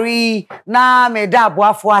gari na me da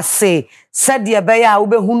boafo ase said ye be ya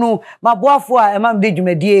ubehunu ma boafo a emam de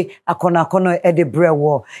dwumadie akono e de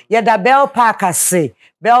brewo ye da Bell Pack ase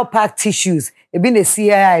Bell Pack tissues e bi na si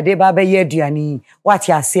ya de ba be ye aduani what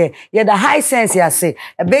ya say ye da High Sense ya say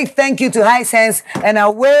a big thank you to High Sense and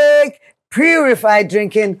Awake purified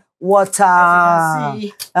drinking water. As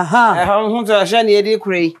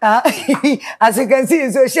you can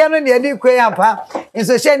see, so Shannon Yadi Kwayampa, and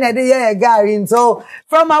so Shannon Gary. So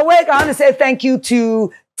from Awake, I want to say thank you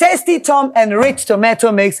to Tasty Tom and Rich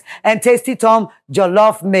Tomato Mix and Tasty Tom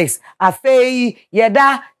Jollof Mix. Afei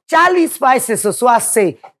yeda Charlie Spices, so I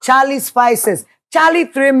say Charlie Spices, Charlie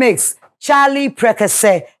 3 Mix, Charlie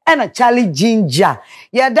Precase, and a Charlie Ginger.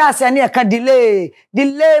 Yeda se ani aka delay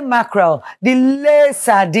mackerel, delay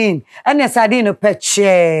sardine, and a sardine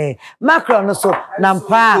peche. Mackerel no so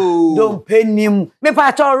nampa don't pay him. Me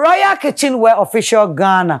pato Royal Kitchenware official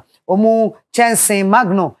Ghana. Omu Chensen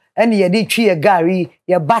Magno. And ye did tree a gari,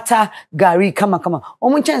 ye butter gari, come.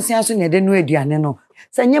 Omu chance answer ye didn't know Diana.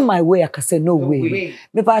 Send you my way, I can say no way.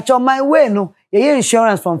 Me patch on my way, no. Ye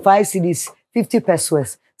insurance from 5 cedis, 50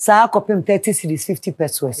 pesos. Sa copy 30 cedis, 50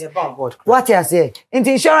 pesos. What you say?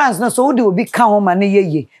 Into insurance, no, so do be count money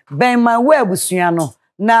ye. Ben my way, Busiano.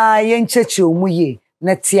 Na yen chechu muye,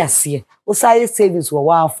 netiasie. Osai savings were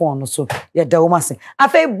wild phone, so ye domase. I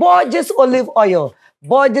say Borges olive oil.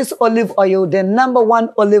 Borges olive oil, the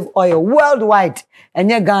 #1 olive oil worldwide. And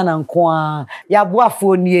ye Ghana nkwa ya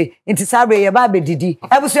boafo nie nti sabre ye ba be didi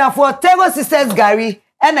ebusuafo Tagoe Sisters Gary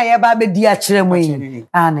and ye ba be di a kire mu yi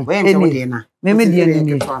ane me di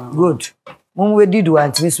ni good mum we didu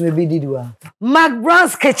anti me be didu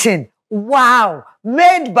McBrown's kitchen, wow,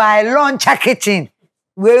 made by Launcher Kitchen,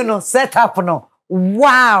 we no set up no,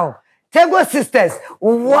 wow. Tagoe Sisters,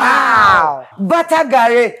 wow. Butter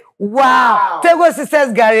Gary, wow. Tagoe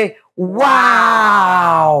Sisters Gary,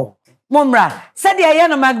 wow. Mumra, said the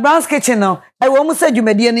ayana McBrown's kitchen no. I almost said you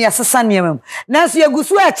made any assassin. Nancy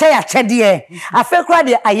Agusu a chair chedie. I feel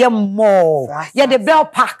cry I am more. Yeah, the bell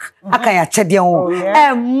pack. I can chedion.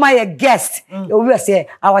 And my guest. We will say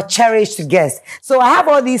our cherished guest. So I have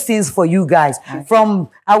all these things for you guys. From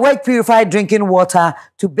Awake Purified Drinking Water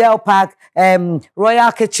to bell pack,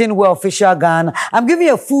 Royal Kitchenware official gun. I'm giving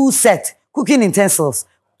you a full set cooking utensils.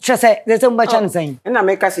 Just say there's so much I'm saying. And I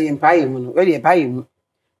make us in pie. Really a pie.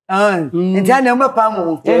 In time number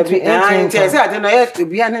pamu. I don't know if to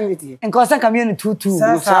be an entity. And cause I come in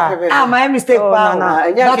 2-2. Ah, my mistake.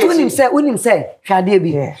 But when him say,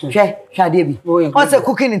 Shadibi. Also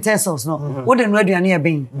cooking utensils, no. Wouldn't ready near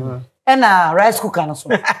being. And a rice cooker, no.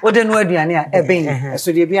 Wouldn't ready near a being.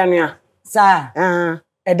 So the Biania, sir.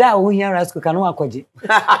 A da we hear rice cooker, no akwaji. We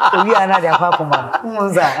are not a papa.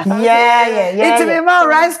 Yeah. It's a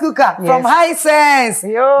rice cooker from High Sense.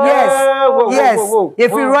 Yes.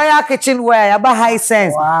 If you Royal Kitchenware, about High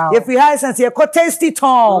Sense. If you High Sense, you call Tasty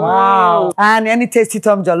Tom. Wow. And any Tasty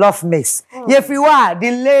Tom jollof mix. If you are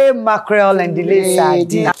delay mackerel and delay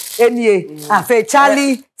sardine. Any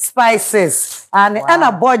Charlie Spices and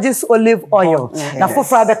a Borges olive oil. Now for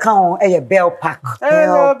the count a bell pack.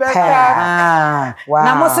 Bell pack. Wow.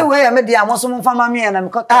 Now most way I made the most family and I'm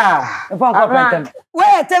cut.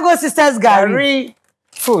 Where Tagoe Sisters Gary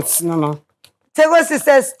foods no. Tagoe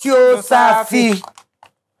Sisters Tio Safi.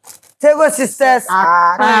 Tagoe Sisters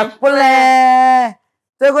Apple.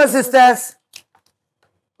 Tagoe Sisters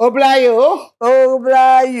Oblayo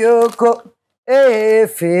ko.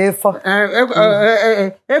 Faithful.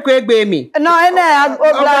 Ekwegbe no,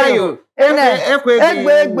 Oblayo. Ekwegbe.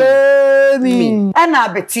 And I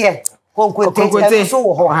bet here. What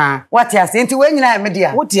you say? Into when you are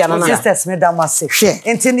media. What you are sisters, Madam Massey.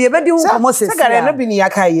 Into the bed, you almost say, I don't be near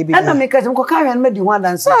Kaye. And I make us carry and made you one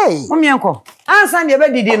and say, Mommy uncle. Answer your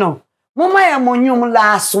bed, you know. Mama, I'm on your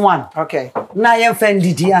last one. Okay. Now I am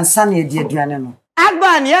offended and Sunny, dear Diana.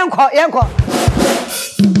 Agban, Yanko.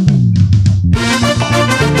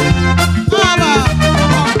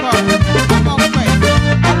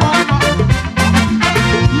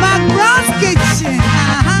 McBrown's kitchen.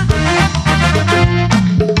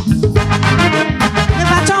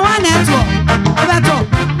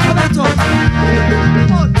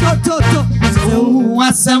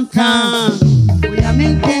 Some can we are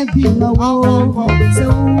making people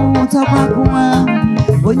so Tabakuma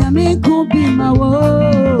when you make be my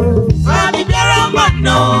woe. Fabi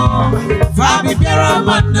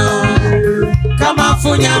Biaramano, come on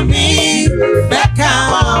for me, Becca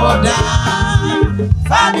Oda.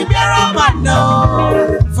 Fabi Biaramano,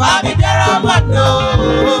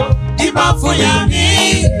 Ima for me,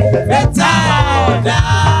 Becca Oda.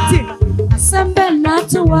 Assemble not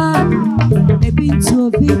to one. Maybe to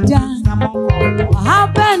be done. How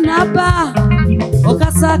ben aba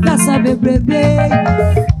Okasa bebe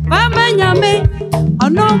Bamba nyame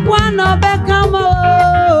ono bwana bekamo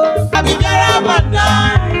Abigara bana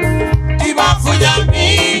Iba funyami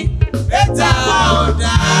Beta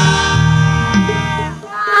oda.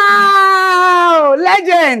 Wow,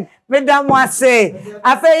 legend Madam Wase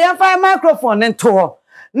afa yan fa microphone nto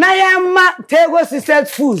na yan ma Tagoe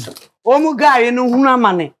Sisters food Omugari no huna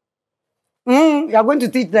mane. You are going to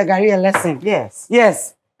teach the Gary a lesson. Yes.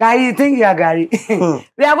 Yes. Gary, you think you are Gary?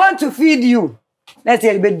 We are going to feed you. Let's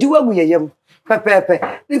say, but do what we are. Pepe.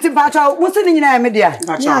 It's about what's in the media.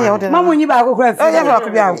 Mamma, you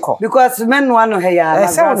are because men want to hear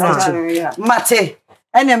Mate.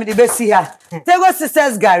 And the best here. Tagoe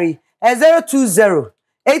Sisters Gary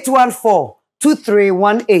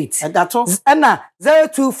 020-814-2318. And that's all. Anna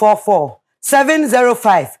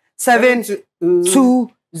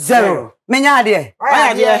 0244-705-720. Menya de.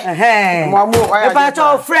 About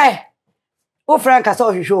all friend. Oh, Frank, I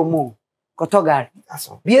saw you show more. Kotogari. That's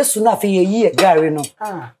all. Be soon after a year, Gary. No.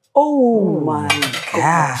 Oh my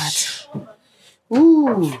God.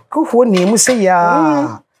 Ooh. Go for name, say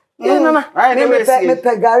ya. No. Me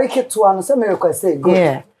Gary to an some request say go.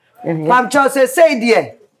 Yeah. Pam Charles say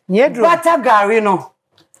dear. Butter Gary no.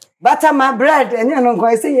 Butter my bread and you know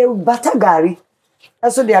go say butter Gary.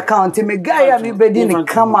 That's what the account me Gary me bedin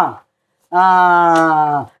come on.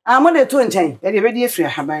 I'm on the 20. They be free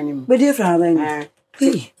haban. Be free haban.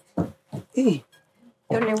 Hey.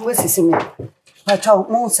 Your name was me. My child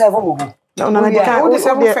mo seven mo. No,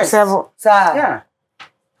 the seven. Sir. Yeah.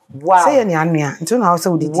 Wow. Say any anua. Nti na how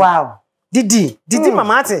did. Wow. Didi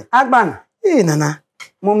mama ate. Agban. Nana.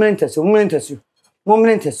 Moment you.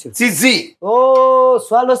 Tizi. Oh,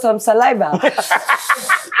 swallow some saliva.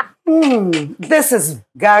 This is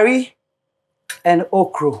Gary and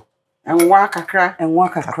okro. And wakakra.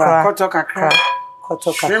 Koto kakra.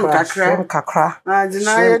 Shrimp kakra.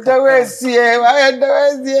 Deny Tagoe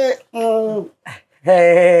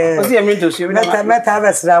Hey. What's the mean to see?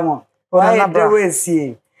 Meta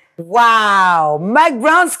wow,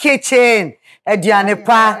 McBrown's kitchen.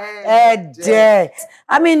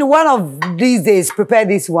 I mean, one of these days, prepare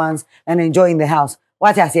these ones and enjoy in the house.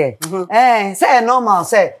 What I say? Say normal.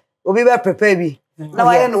 Say we'll be prepared. Now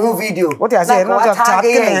I know video. What I say? Not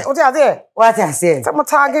tagging. What I say? What I say? Some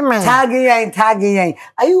tagging man. Tagging.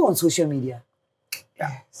 Are you on social media?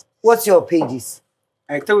 Yes. What's your pages?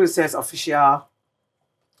 Tagoe Sisters official.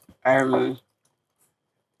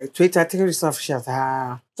 Twitter, Tagoe Sisters official.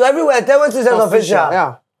 So everywhere, Tagoe Sisters official.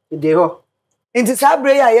 Yeah. They go. Into Sabre,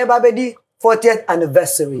 I have already 40th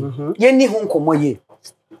anniversary. Yenni hon komo ye.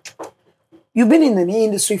 You've been in the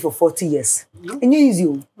industry for 40 years. And you easy.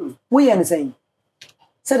 What you saying?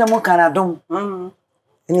 Say the more Canada.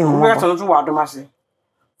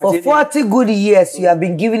 For 40 good years, you have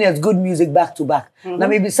been giving us good music back to back. Now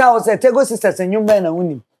maybe South say Tagoe Sisters and you men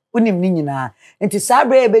and unim nina. Into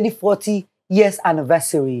Sabre already 40 years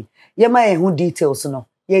anniversary. Ye my who details no.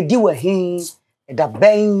 Ye di we hin da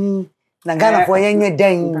ben na Ghana for yenye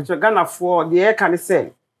den. So Ghana for the air can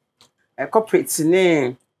say corporate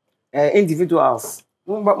name individuals.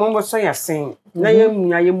 Mumbo so ya saying na ye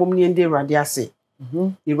mum ni ndi rade ase.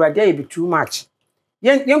 The rade be too much.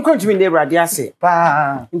 Yen continue ndi rade ase.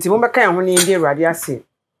 Pa. Nti mumbe kan ho ni ndi rade ase.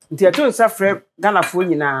 Nti ato nsa frɛ Ghana for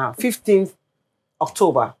nyina 15th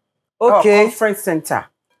October. Okay. Conference Center.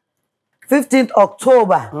 15th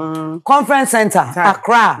October. Conference Center.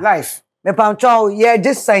 Accra. Live. Me pam chow yeah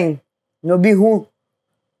just saying no be who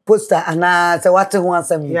poster and say what who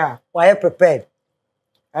answer me. Yeah. Why you prepared?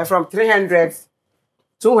 From 300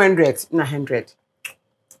 200 na 100.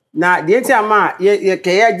 Na the entire ma ye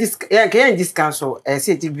discount so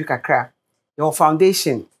say it be kakra. Your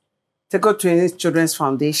foundation. Tagoe Twins Children's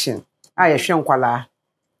Foundation. Ye hwe nkwala.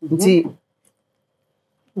 Nti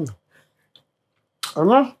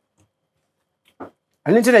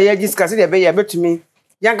I need to discuss it to me.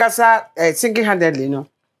 Yankasa single handedly, no.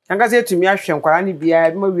 Yankasa to me, I shall quality be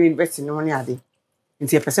a more invest in money.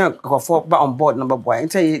 Into a percent of 4 on board number boy.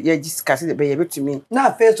 Until you discuss it to me.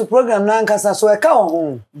 Now, face to program Nankasa, so I come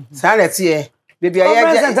home. Silence here. Baby,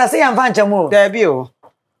 I say I'm punch more. There be oh,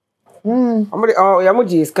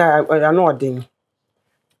 Yamuji is car, I know a ding.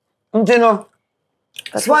 No.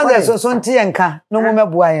 That's why there's so tea and car, no more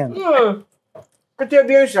boy. Could you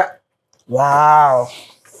be a shot? Wow.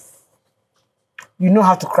 You know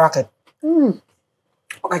how to crack it.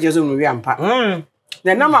 I just don't know.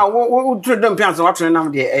 The number who treat them pians watching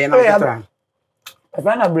them the I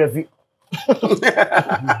find a brevy.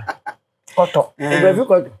 Koto. Brevy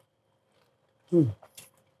koto.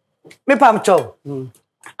 Me pam chow.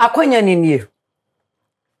 Akwanya ni nie.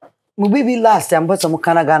 Mu bibi last time but some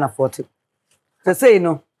Ghana 40. To say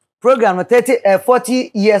no program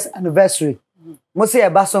 40 years anniversary. Mo say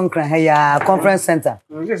eba song kran ya conference center.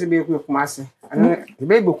 Just be Kumasi.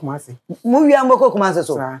 Be Kumasi. Mu wi amboko Kumasi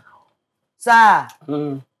so. Sa.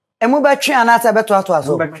 Emu ba twi anata beto ato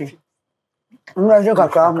aso. Nwa jo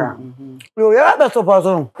kakra. Yo ya beto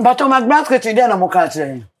paso. Bato McBrown's kitchen dey na mo ka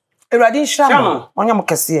kire. Ewradi nhira mo. Onya mo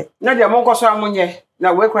kese. Na dia mo nkoso amonye.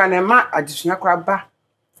 Na we kra na ma adisua kra ba.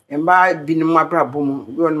 Emba bi no mabrabom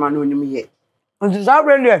bi on ma no nim ye. It's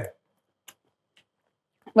already.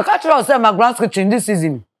 The catcher will say McBrown's kitchen this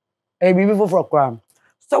season. A baby for crime.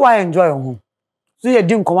 So I enjoy home. So you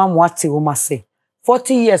didn't come on what you must say.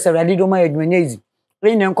 40 years already do my education.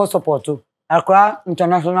 Rain support to Accra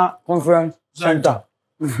International Conference Center.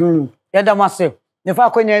 Yada must say. If I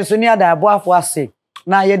couldn't so near the above was say.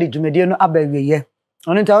 Now you did Mediano Abbey ye. I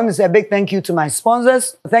want to say a big thank you to my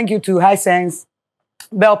sponsors. Thank you to High Sense,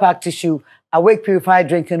 Bell Pack Tissue, Awake Purified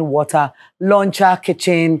Drinking Water, Launcher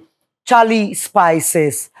Kitchen, Charlie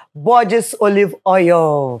Spices, Borges Olive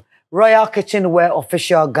Oil, Royal Kitchenware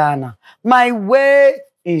Official Ghana, My Way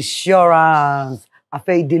Insurance,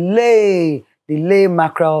 Afe Delay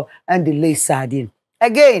Mackerel, and Delay Sardine.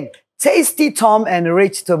 Again, Tasty Tom and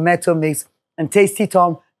Rich Tomato Mix and Tasty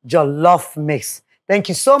Tom Jollof Mix. Thank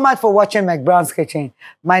you so much for watching McBrown's Kitchen.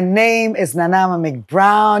 My name is Nanama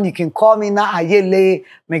McBrown. You can call me Na Ayele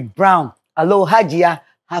McBrown. Hello, Hajia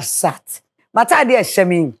Hafsat. Matadi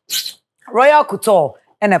Shemi, Royal Couture,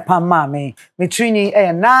 and a Pamame, Mitrini,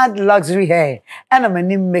 a Nad Luxury Hair, and a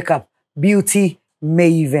Manim Makeup Beauty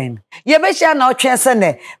Maven. Yebesha no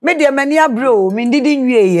chesene, media mania bro, mindidin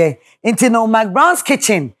ye, into no McBrown's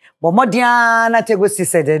Kitchen, but Modiana Tagoe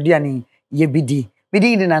Sisters, Diani, Yebidi. We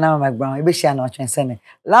didn't know McBrown. We share no chance.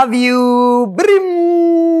 Love you.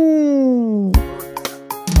 Brim.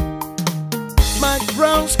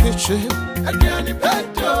 McBrown's Kitchen.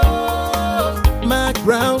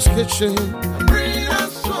 McBrown's Kitchen.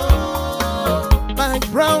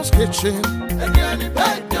 McBrown's Kitchen.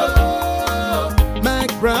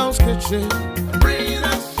 McBrown's Kitchen.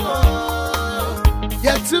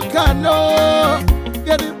 Yet to Kano.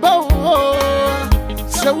 Get it bow.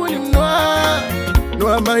 So when you know. No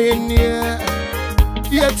am I in here?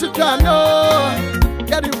 Yet to Kano,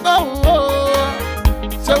 get it bow.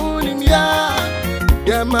 So in ya,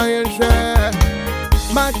 yeah, my share.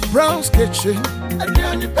 McBrown's Kitchen,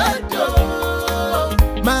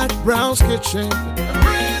 McBrown's Kitchen.